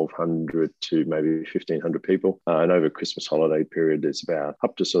 1,200 to maybe 1,500 people. And over Christmas holiday period, there's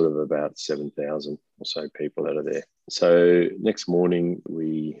up to sort of about 7,000 or so people that are there. So next morning,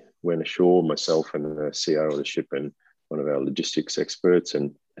 we went ashore, myself and the CEO of the ship and one of our logistics experts,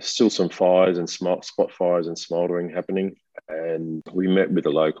 and still some fires and spot fires and smouldering happening. And we met with the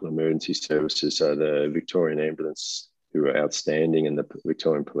local emergency services, so the Victorian Ambulance, who were outstanding, and the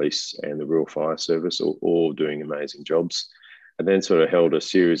Victorian Police and the Rural Fire Service, all doing amazing jobs. And then sort of held a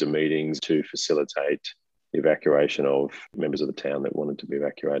series of meetings to facilitate the evacuation of members of the town that wanted to be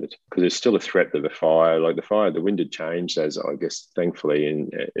evacuated. Because there's still a threat that the wind had changed, as I guess thankfully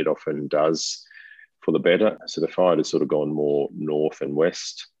it often does, for the better. So the fire had sort of gone more north and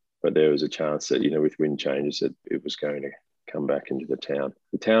west, but there was a chance that, with wind changes, that it was going to come back into the town.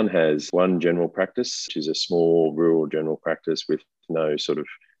 The town has one general practice, which is a small rural general practice with no sort of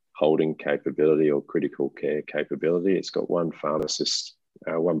holding capability or critical care capability. It's got one pharmacist,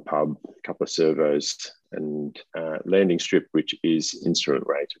 one pub, a couple of servos, and landing strip, which is instrument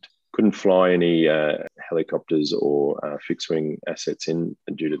rated. Couldn't fly any helicopters or fixed wing assets in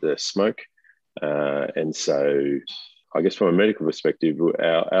due to the smoke. And so I guess from a medical perspective,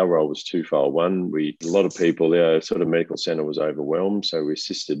 our role was twofold. One, a lot of people, the sort of medical centre was overwhelmed, so we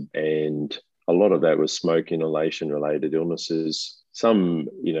assisted, and a lot of that was smoke inhalation-related illnesses. Some,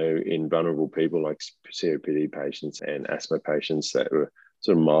 in vulnerable people like COPD patients and asthma patients that were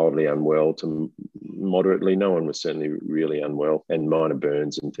sort of mildly unwell to moderately. No one was certainly really unwell, and minor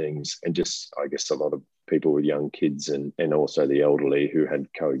burns and things, and just, I guess, a lot of people with young kids and also the elderly who had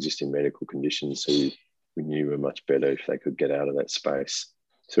coexisting medical conditions who we knew were much better if they could get out of that space.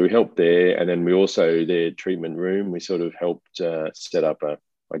 So we helped there. And then we also, their treatment room, we sort of helped set up a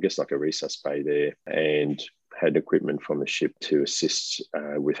resus bay there and had equipment from the ship to assist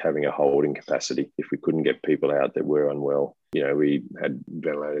with having a holding capacity if we couldn't get people out that were unwell. We had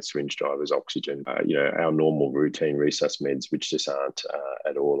ventilator, syringe drivers, oxygen, our normal routine resus meds, which just aren't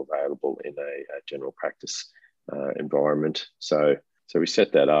at all available in a general practice environment. So we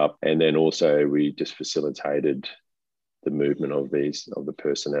set that up, and then also we just facilitated the movement of the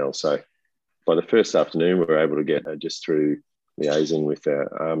personnel. So by the first afternoon, we were able to get just through liaising with the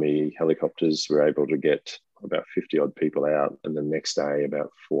Army helicopters, we were able to get about 50 odd people out, and the next day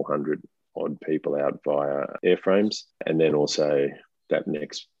about 400 odd people out via airframes. And then also that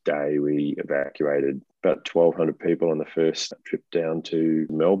next day we evacuated about 1,200 people on the first trip down to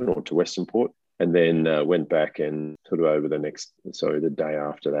Melbourne or to Western Port, and then went back and sort of over the day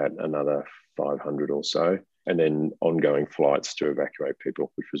after that, another 500 or so, and then ongoing flights to evacuate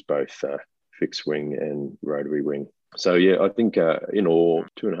people, which was both fixed wing and rotary wing. So, I think in all,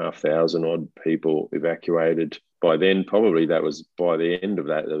 2,500 odd people evacuated. By then, probably that was by the end of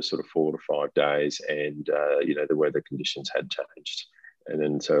that, there was sort of 4 to 5 days, and, the weather conditions had changed. And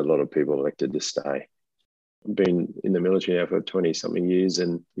then so a lot of people elected to stay. I've been in the military now for 20-something years,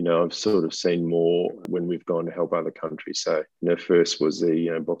 and, I've sort of seen more when we've gone to help other countries. So, first was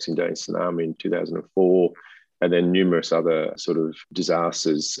the Boxing Day tsunami in 2004, and then numerous other sort of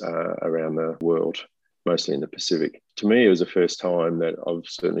disasters around the world, mostly in the Pacific. To me, it was the first time that I've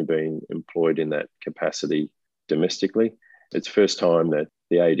certainly been employed in that capacity domestically. It's the first time that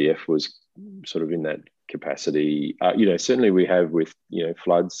the ADF was sort of in that capacity. Certainly we have with,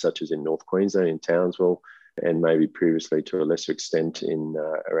 floods such as in North Queensland, in Townsville, and maybe previously to a lesser extent in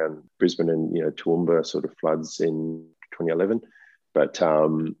around Brisbane and, Toowoomba sort of floods in 2011. But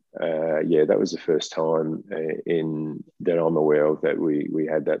that was the first time that I'm aware of that we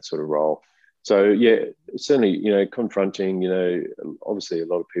had that sort of role. So, certainly, confronting, obviously a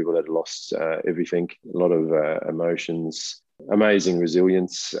lot of people that lost everything, a lot of emotions, amazing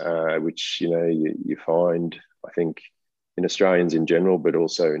resilience, which, you find, I think, in Australians in general, but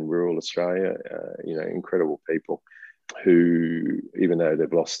also in rural Australia, incredible people who, even though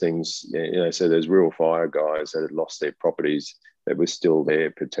they've lost things, so there's rural fire guys that had lost their properties that were still there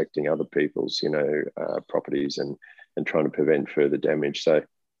protecting other people's, properties and trying to prevent further damage. So,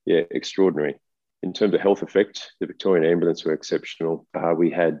 extraordinary. In terms of health effect, the Victorian Ambulance were exceptional.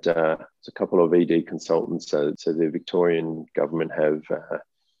 We had a couple of ED consultants. So the Victorian government have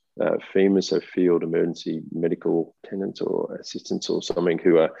FEMA, so Field Emergency Medical Attendants or Assistants or something,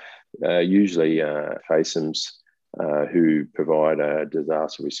 who are usually FACEMs who provide a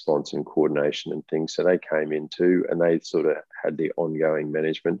disaster response and coordination and things. So they came in too, and they sort of had the ongoing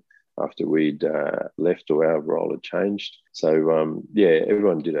management after we'd left or our role had changed. So,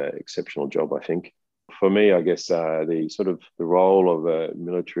 everyone did an exceptional job, I think. For me, I guess the role of a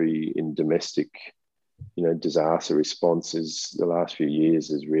military in domestic, disaster response is the last few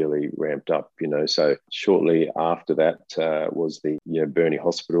years has really ramped up, So shortly after that was the, Burnie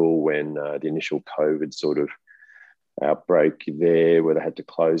Hospital when the initial COVID sort of outbreak there where they had to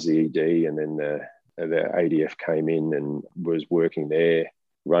close the ED, and then the ADF came in and was working there,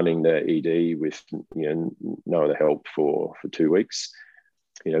 running the ED with no other help for 2 weeks.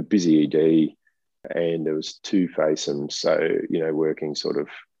 Busy ED, and there was 2 FACEMs, so working sort of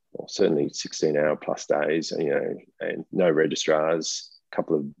certainly 16-hour plus days, and no registrars, a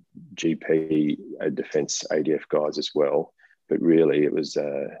couple of GP defence ADF guys as well, but really it was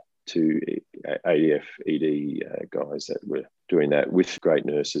 2 ADF ED guys that were doing that with great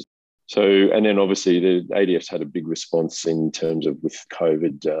nurses. So, and then obviously the ADF's had a big response in terms of with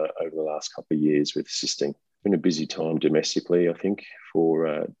COVID over the last couple of years with assisting. It's been a busy time domestically, I think,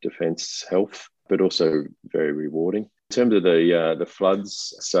 for defence health, but also very rewarding. In terms of the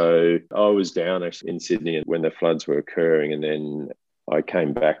floods, so I was down actually in Sydney when the floods were occurring, and then I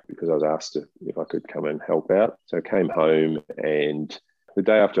came back because I was asked if I could come and help out. So I came home, and the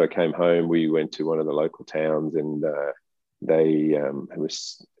day after I came home, we went to one of the local towns, and they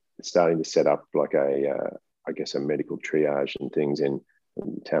was starting to set up like a medical triage and things in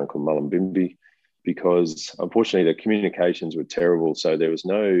a town called Mullumbimby, because unfortunately the communications were terrible. So there was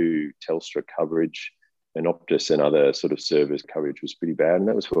no Telstra coverage, and Optus and other sort of service coverage was pretty bad. And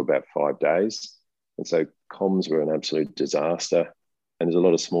that was for about 5 days. And so comms were an absolute disaster. And there's a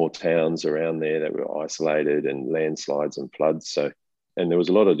lot of small towns around there that were isolated, and landslides and floods. And there was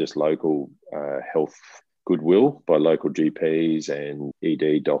a lot of just local health goodwill by local GPs and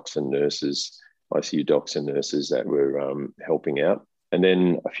ED docs and nurses, ICU docs and nurses that were helping out. And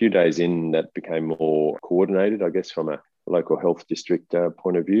then a few days in, that became more coordinated, I guess, from a local health district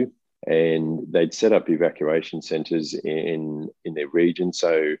point of view. and they'd set up evacuation centres in their region.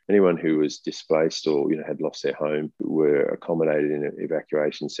 So anyone who was displaced or had lost their home were accommodated in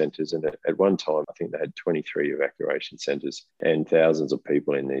evacuation centres. And at one time, I think they had 23 evacuation centres and thousands of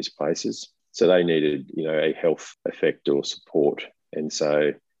people in these places. So they needed, a health effect or support. And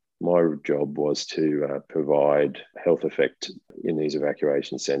so my job was to provide health effect in these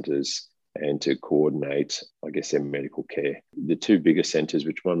evacuation centres and to coordinate, their medical care. The two biggest centres,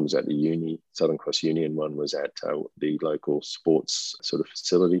 which one was at the uni, Southern Cross Uni, and one was at the local sports sort of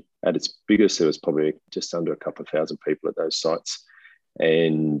facility. At its biggest, there was probably just under a couple of thousand people at those sites,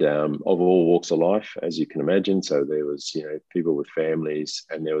 and of all walks of life, as you can imagine. So there was, people with families,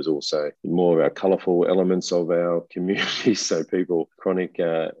 and there was also more of our colourful elements of our community. So people, chronic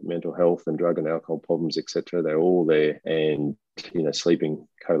mental health and drug and alcohol problems, etc. They're all there, and sleeping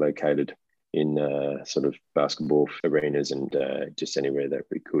co-located in sort of basketball arenas and just anywhere that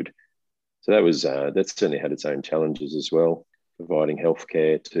we could. So that was that certainly had its own challenges as well, providing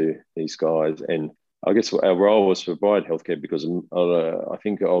healthcare to these guys. And I guess our role was to provide healthcare because I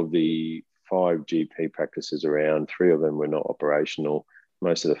think of the 5 GP practices around, 3 of them were not operational.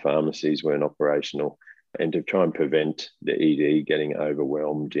 Most of the pharmacies weren't operational, and to try and prevent the ED getting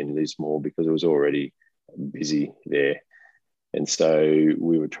overwhelmed in Lismore because it was already busy there. And so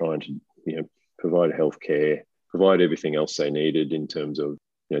we were trying to, provide healthcare, provide everything else they needed in terms of,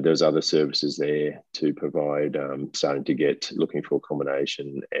 there's other services there to provide, starting to get looking for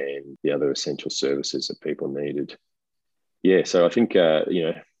accommodation and the other essential services that people needed. Yeah, so I think, that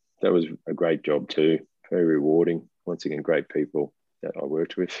was a great job too, very rewarding. Once again, great people that I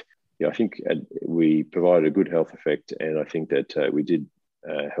worked with. Yeah, I think we provided a good health effect, and I think that we did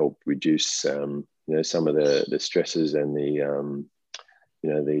help reduce, some of the stresses and the,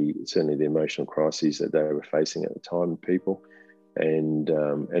 certainly the emotional crises that they were facing at the time, people. And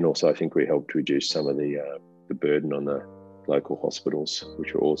also I think we helped reduce some of the burden on the local hospitals,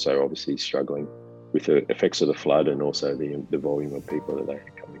 which were also obviously struggling with the effects of the flood and also the volume of people that they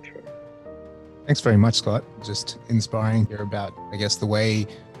had coming through. Thanks very much, Scott. Just inspiring to hear about, the way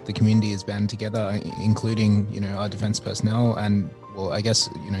the community is banded together, including, our defence personnel. And well,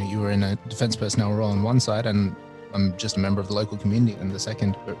 you were in a defence personnel role on one side, and I'm just a member of the local community in the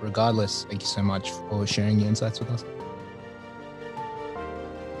second. But regardless, thank you so much for sharing your insights with us.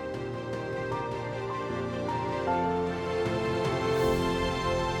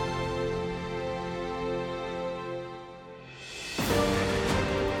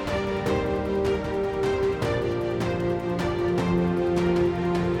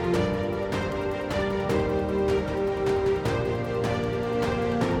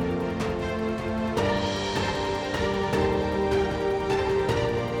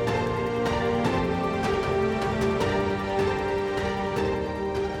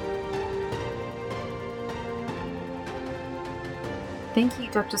 Thank you,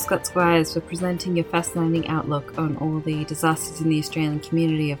 Dr. Scott Squires, for presenting your fascinating outlook on all the disasters in the Australian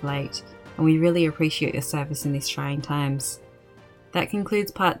community of late, and we really appreciate your service in these trying times. That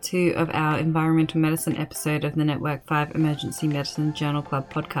concludes part 2 of our environmental medicine episode of the Network 5 Emergency Medicine Journal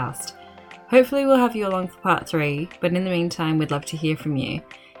Club podcast. Hopefully we'll have you along for part 3, but in the meantime we'd love to hear from you.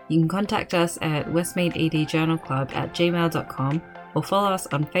 You can contact us at westmeadedjournalclub@gmail.com or follow us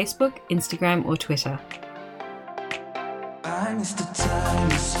on Facebook, Instagram or Twitter. I miss the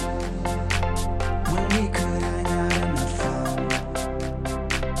times